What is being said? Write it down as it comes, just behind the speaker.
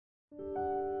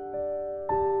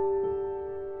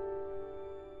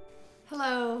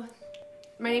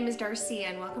my name is Darcy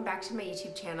and welcome back to my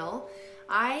YouTube channel.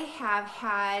 I have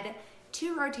had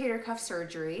 2 rotator cuff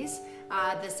surgeries.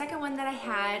 The second one that I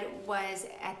had was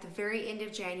at the very end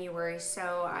of January,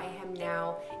 so I am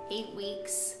now 8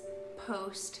 weeks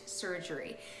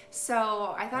post-surgery.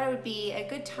 So I thought it would be a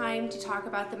good time to talk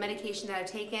about the medication that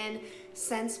I've taken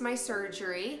since my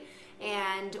surgery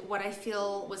and what I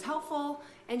feel was helpful,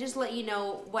 and just let you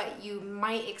know what you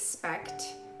might expect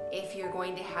if you're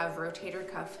going to have rotator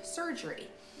cuff surgery.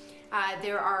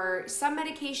 There are some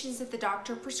medications that the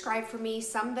doctor prescribed for me,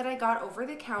 some that I got over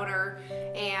the counter,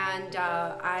 and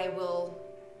I will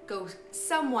go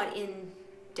somewhat in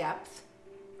depth,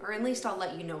 or at least I'll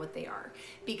let you know what they are,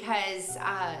 because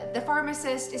the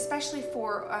pharmacist, especially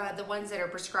for the ones that are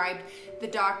prescribed, the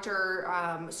doctor,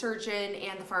 surgeon,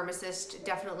 and the pharmacist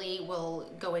definitely will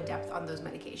go in depth on those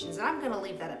medications, and I'm going to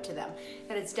leave that up to them.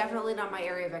 That it's definitely not my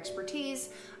area of expertise.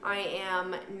 I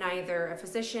am neither a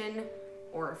physician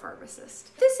or a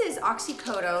pharmacist. This is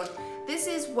oxycodone. This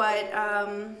is what,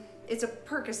 it's a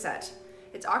Percocet.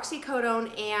 It's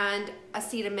oxycodone and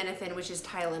acetaminophen, which is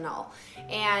Tylenol.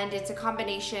 And it's a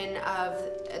combination of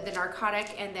the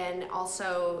narcotic and then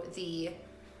also the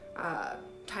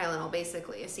Tylenol,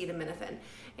 basically, acetaminophen.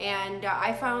 And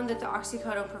I found that the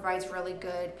oxycodone provides really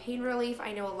good pain relief.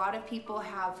 I know a lot of people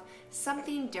have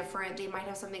something different. They might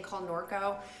have something called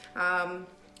Norco.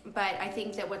 But I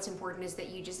think that what's important is that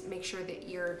you just make sure that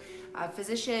your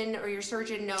physician or your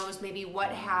surgeon knows maybe what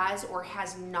has or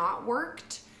has not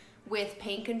worked with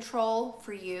pain control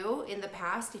for you in the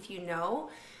past, if you know.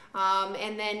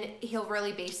 And then he'll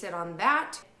really base it on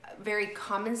that. Very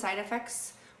common side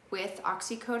effects with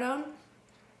oxycodone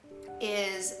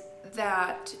is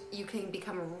that you can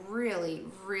become really,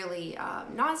 really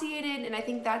nauseated, and I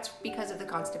think that's because of the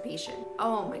constipation.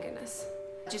 Oh my goodness.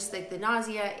 Just like the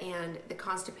nausea and the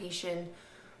constipation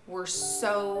were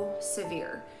so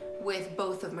severe with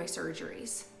both of my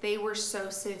surgeries. They were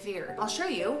so severe. I'll show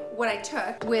you what I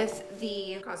took with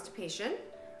the constipation.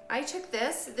 I took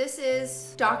this. This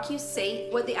is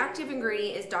docusate. What the active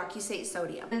ingredient is docusate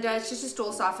sodium. And it's just a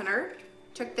stool softener.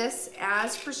 Took this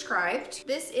as prescribed.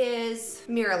 This is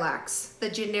Miralax, the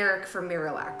generic for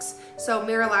Miralax. So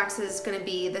Miralax is gonna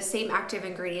be the same active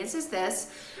ingredients as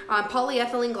this.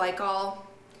 Polyethylene glycol,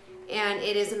 and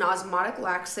it is an osmotic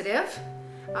laxative.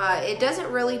 It doesn't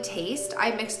really taste.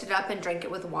 I mixed it up and drank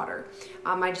it with water.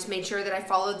 I just made sure that I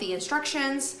followed the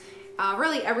instructions.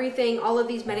 Really everything, all of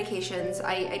these medications,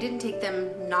 I didn't take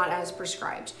them not as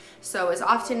prescribed. So as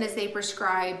often as they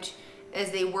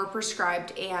were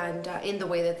prescribed and in the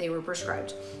way that they were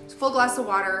prescribed. It's a full glass of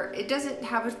water. It doesn't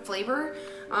have a flavor.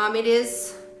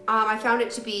 I found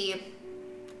it to be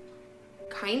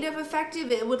kind of effective.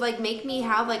 It would like make me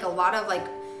have like a lot of like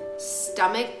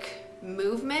stomach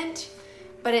movement,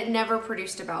 but it never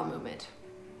produced a bowel movement,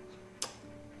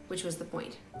 which was the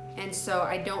point. And so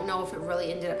I don't know if it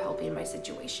really ended up helping my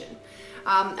situation.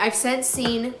 I've since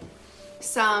seen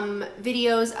some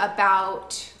videos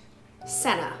about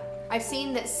Senna. I've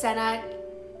seen that Senna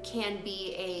can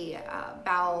be a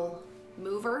bowel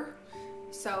mover,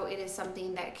 so it is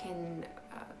something that can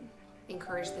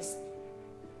encourage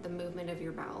the movement of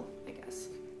your bowel, I guess.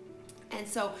 And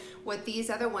so what these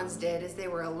other ones did is they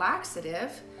were a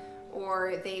laxative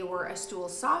or they were a stool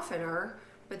softener,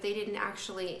 but they didn't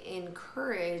actually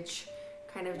encourage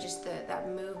kind of just that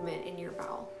movement in your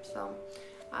bowel. So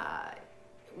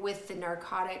with the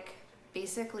narcotic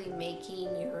basically making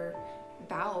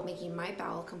my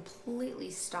bowel completely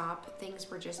stop, things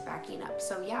were just backing up.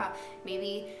 So yeah,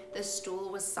 maybe the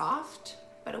stool was soft,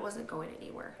 but it wasn't going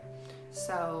anywhere.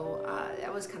 So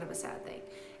that was kind of a sad thing.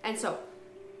 And so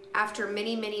after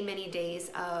many, many, many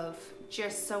days of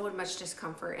just so much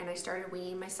discomfort, and I started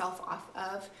weaning myself off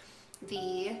of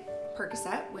the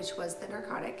Percocet, which was the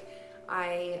narcotic,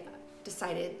 I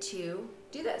decided to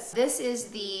do this. This is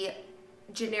the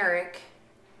generic,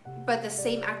 but the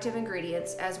same active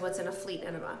ingredients as what's in a Fleet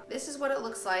enema. This is what it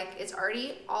looks like. It's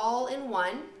already all in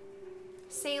one,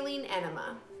 saline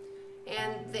enema.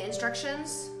 And the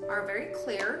instructions are very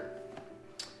clear.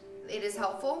 It is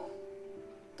helpful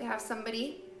to have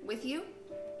somebody with you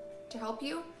to help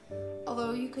you,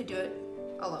 although you could do it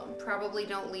alone. Probably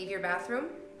don't leave your bathroom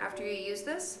after you use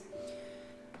this.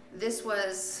 This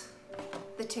was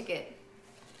the ticket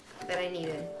that I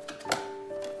needed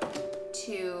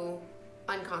to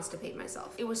unconstipate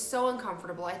myself. It was so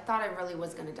uncomfortable. I thought I really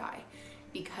was gonna die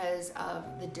because of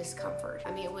the discomfort.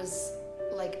 I mean, it was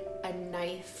like a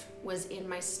knife was in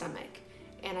my stomach,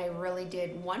 and I really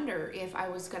did wonder if I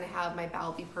was gonna have my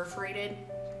bowel be perforated.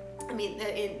 I mean,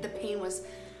 the pain was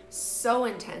so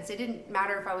intense. It didn't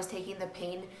matter if I was taking the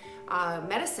pain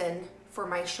medicine for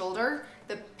my shoulder,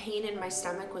 the pain in my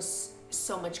stomach was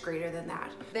so much greater than that.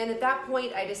 Then at that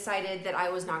point, I decided that I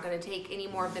was not going to take any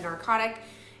more of the narcotic,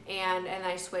 and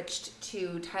I switched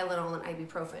to Tylenol and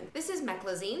ibuprofen. This is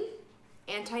meclizine,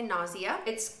 anti-nausea.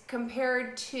 It's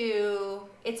compared to,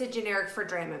 it's a generic for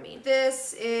Dramamine.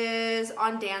 This is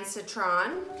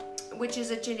ondansetron, which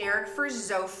is a generic for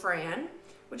Zofran,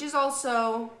 which is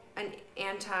also an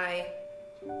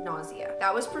anti-nausea.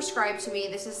 That was prescribed to me.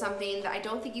 This is something that I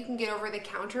don't think you can get over the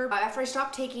counter. After I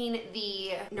stopped taking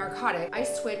the narcotic, I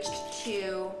switched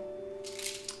to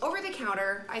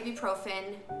over-the-counter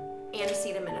ibuprofen and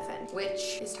acetaminophen,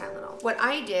 which is Tylenol. What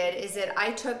I did is that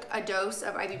I took a dose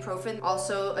of ibuprofen,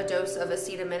 also a dose of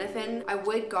acetaminophen. I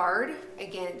would guard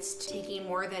against taking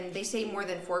more than, they say more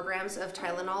than 4 grams of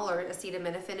Tylenol or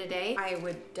acetaminophen a day. I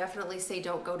would definitely say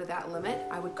don't go to that limit.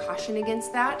 I would caution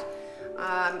against that.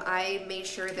 I made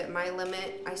sure that my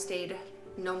limit, I stayed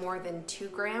no more than 2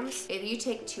 grams. If you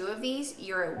take 2 of these,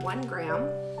 you're at 1 gram,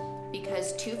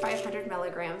 because 2 500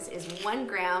 milligrams is 1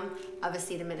 gram of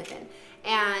acetaminophen.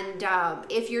 And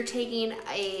if you're taking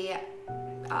a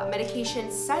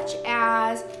medication such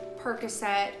as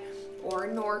Percocet or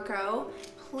Norco,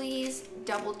 please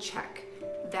double check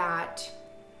that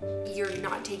you're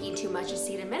not taking too much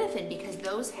acetaminophen, because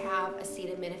those have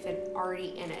acetaminophen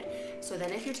already in it. So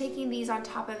then if you're taking these on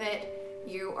top of it,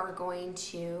 you are going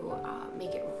to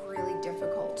make it really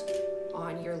difficult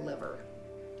on your liver,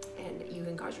 and you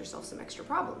can cause yourself some extra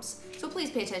problems. So please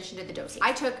pay attention to the dosing.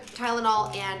 I took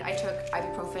Tylenol and I took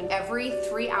ibuprofen every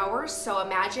 3 hours. So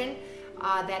imagine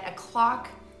that a clock,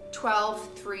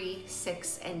 12, 3,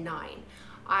 6, and 9.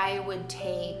 I would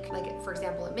take, like for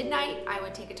example at midnight, I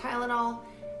would take a Tylenol.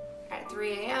 At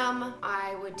 3 a.m.,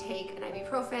 I would take an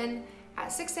ibuprofen. At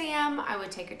 6 a.m., I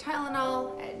would take a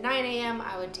Tylenol. At 9 a.m.,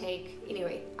 I would take,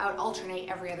 anyway, I would alternate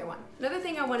every other one. Another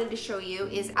thing I wanted to show you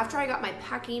is after I got my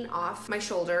packing off my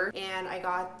shoulder and I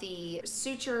got the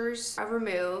sutures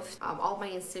removed, all my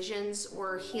incisions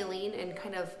were healing and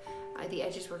kind of the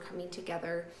edges were coming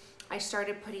together. I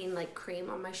started putting like cream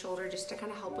on my shoulder just to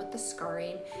kind of help with the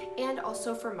scarring and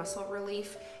also for muscle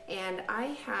relief. And I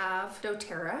have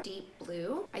Doterra Deep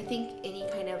Blue. I think any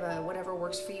kind of whatever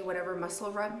works for you, whatever muscle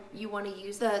rub you want to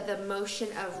use. The motion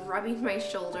of rubbing my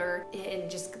shoulder and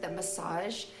just the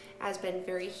massage has been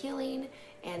very healing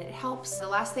and it helps. The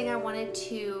last thing I wanted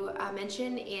to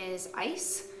mention is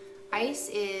ice. Ice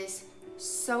is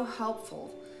so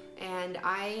helpful, and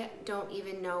I don't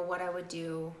even know what I would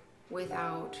do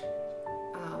without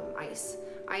ice.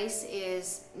 Ice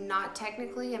is not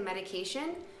technically a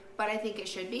medication, but I think it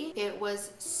should be. It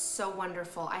was so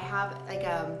wonderful. I have like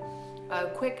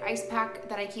a quick ice pack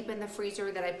that I keep in the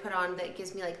freezer that I put on that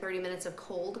gives me like 30 minutes of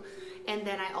cold. And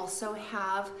then I also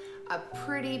have a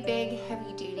pretty big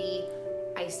heavy duty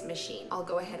ice machine. I'll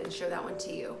go ahead and show that one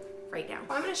to you right now.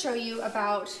 I'm going to show you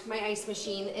about my ice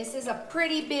machine. This is a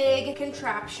pretty big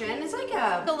contraption. It's like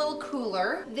a little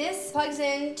cooler. This plugs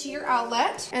in to your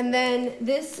outlet, and then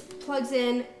this plugs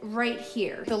in right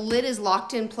here. The lid is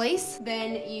locked in place.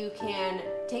 Then you can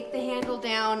take the handle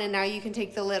down, and now you can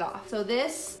take the lid off. So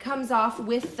this comes off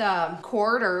with the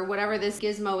cord or whatever this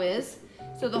gizmo is.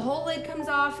 So the whole lid comes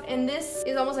off, and this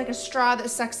is almost like a straw that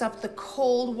sucks up the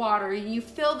cold water. You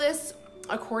fill this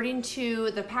according to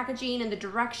the packaging and the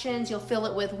directions. You'll fill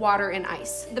it with water and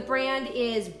ice. The brand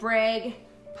is Bragg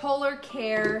Polar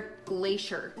Care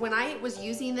Glacier. When I was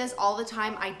using this all the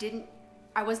time,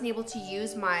 I wasn't able to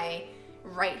use my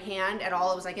right hand at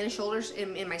all. It was like in the shoulders,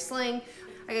 in my sling.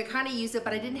 I could kind of use it,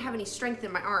 but I didn't have any strength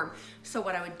in my arm. So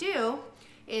what I would do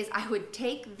is I would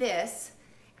take this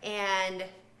and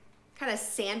kind of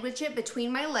sandwich it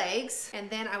between my legs, and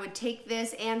then I would take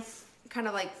this and kind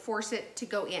of like force it to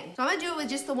go in. So I'm gonna do it with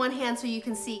just the one hand so you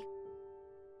can see.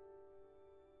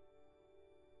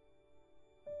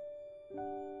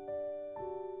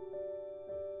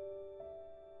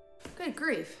 Good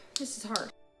grief, this is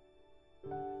hard.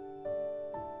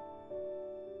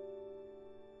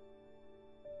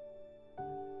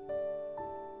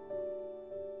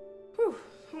 Whew,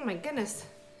 oh my goodness.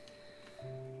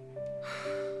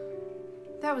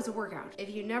 That was a workout. If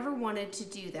you never wanted to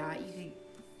do that, you could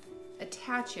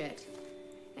attach it,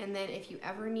 and then if you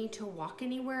ever need to walk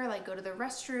anywhere, like go to the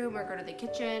restroom or go to the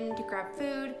kitchen to grab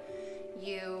food,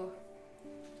 you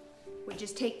would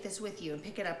just take this with you and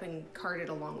pick it up and cart it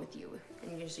along with you.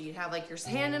 And so you'd have like your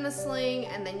hand in a sling,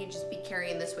 and then you'd just be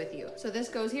carrying this with you. So this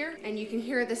goes here, and you can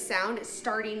hear the sound. It's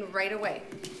starting right away.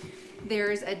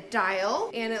 There's a dial,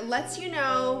 and it lets you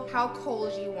know how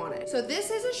cold you want it. So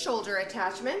this is a shoulder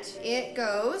attachment. It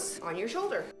goes on your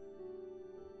shoulder.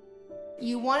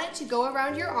 You want it to go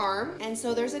around your arm, and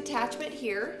so there's attachment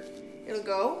here. It'll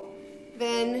go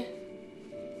Then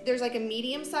there's like a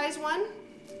medium-sized one,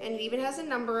 and it even has a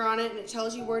number on it, and it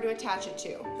tells you where to attach it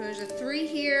to. So there's a 3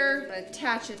 here, I'm gonna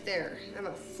attach it there. I'm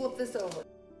gonna flip this over.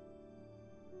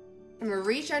 I'm gonna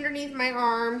reach underneath my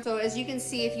arm. So as you can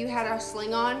see, if you had a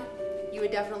sling on, you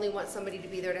would definitely want somebody to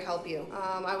be there to help you.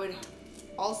 I would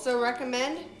also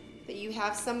recommend that you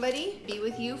have somebody be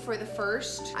with you for the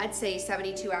first, I'd say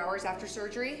 72 hours after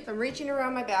surgery. So I'm reaching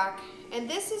around my back, and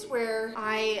this is where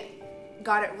I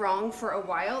got it wrong for a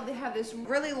while. They have this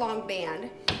really long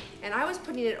band, and I was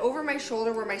putting it over my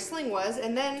shoulder where my sling was,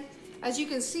 and then as you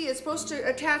can see, it's supposed to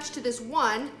attach to this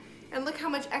one, and look how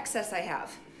much excess I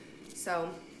have. So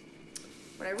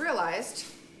what I realized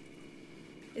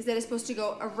is that it's supposed to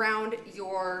go around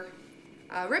your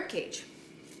rib cage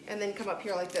and then come up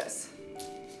here like this.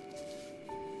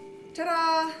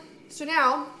 Ta-da! So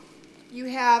now you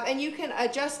have, and you can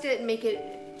adjust it and make it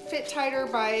fit tighter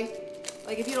by,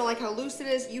 like if you don't like how loose it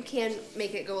is, you can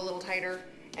make it go a little tighter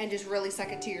and just really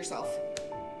suck it to yourself.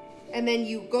 And then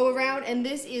you go around, and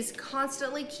this is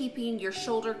constantly keeping your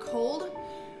shoulder cold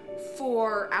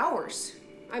for hours.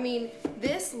 I mean,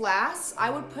 this lasts, I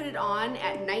would put it on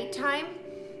at nighttime,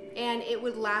 and it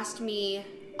would last me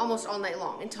almost all night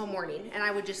long until morning, and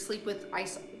I would just sleep with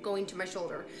ice going to my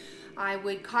shoulder. I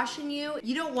would caution you,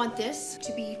 you don't want this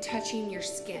to be touching your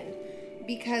skin,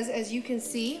 because as you can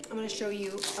see, I'm gonna show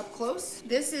you up close.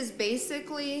 This is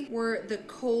basically where the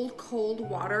cold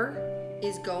water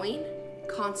is going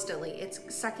constantly. It's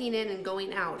sucking in and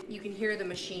going out. You can hear the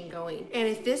machine going. And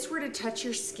if this were to touch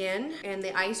your skin and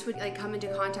the ice would like come into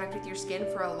contact with your skin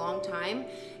for a long time,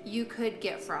 you could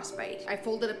get frostbite. I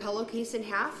folded a pillowcase in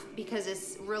half because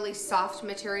it's really soft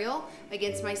material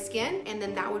against my skin, and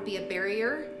then that would be a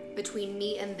barrier between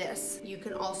me and this. You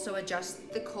can also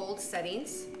adjust the cold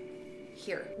settings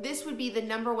here. This would be the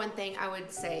 #1 thing I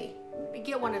would say.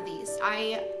 Get one of these.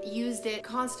 I used it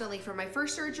constantly for my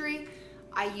first surgery.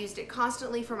 I used it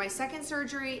constantly for my second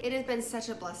surgery. It has been such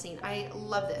a blessing. I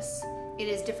love this. It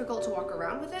is difficult to walk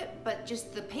around with it, but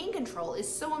just the pain control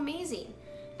is so amazing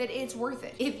that it's worth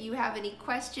it. If you have any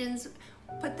questions,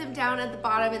 put them down at the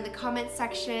bottom in the comment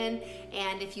section.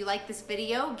 And if you like this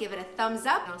video, give it a thumbs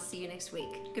up, and I'll see you next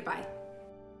week. Goodbye.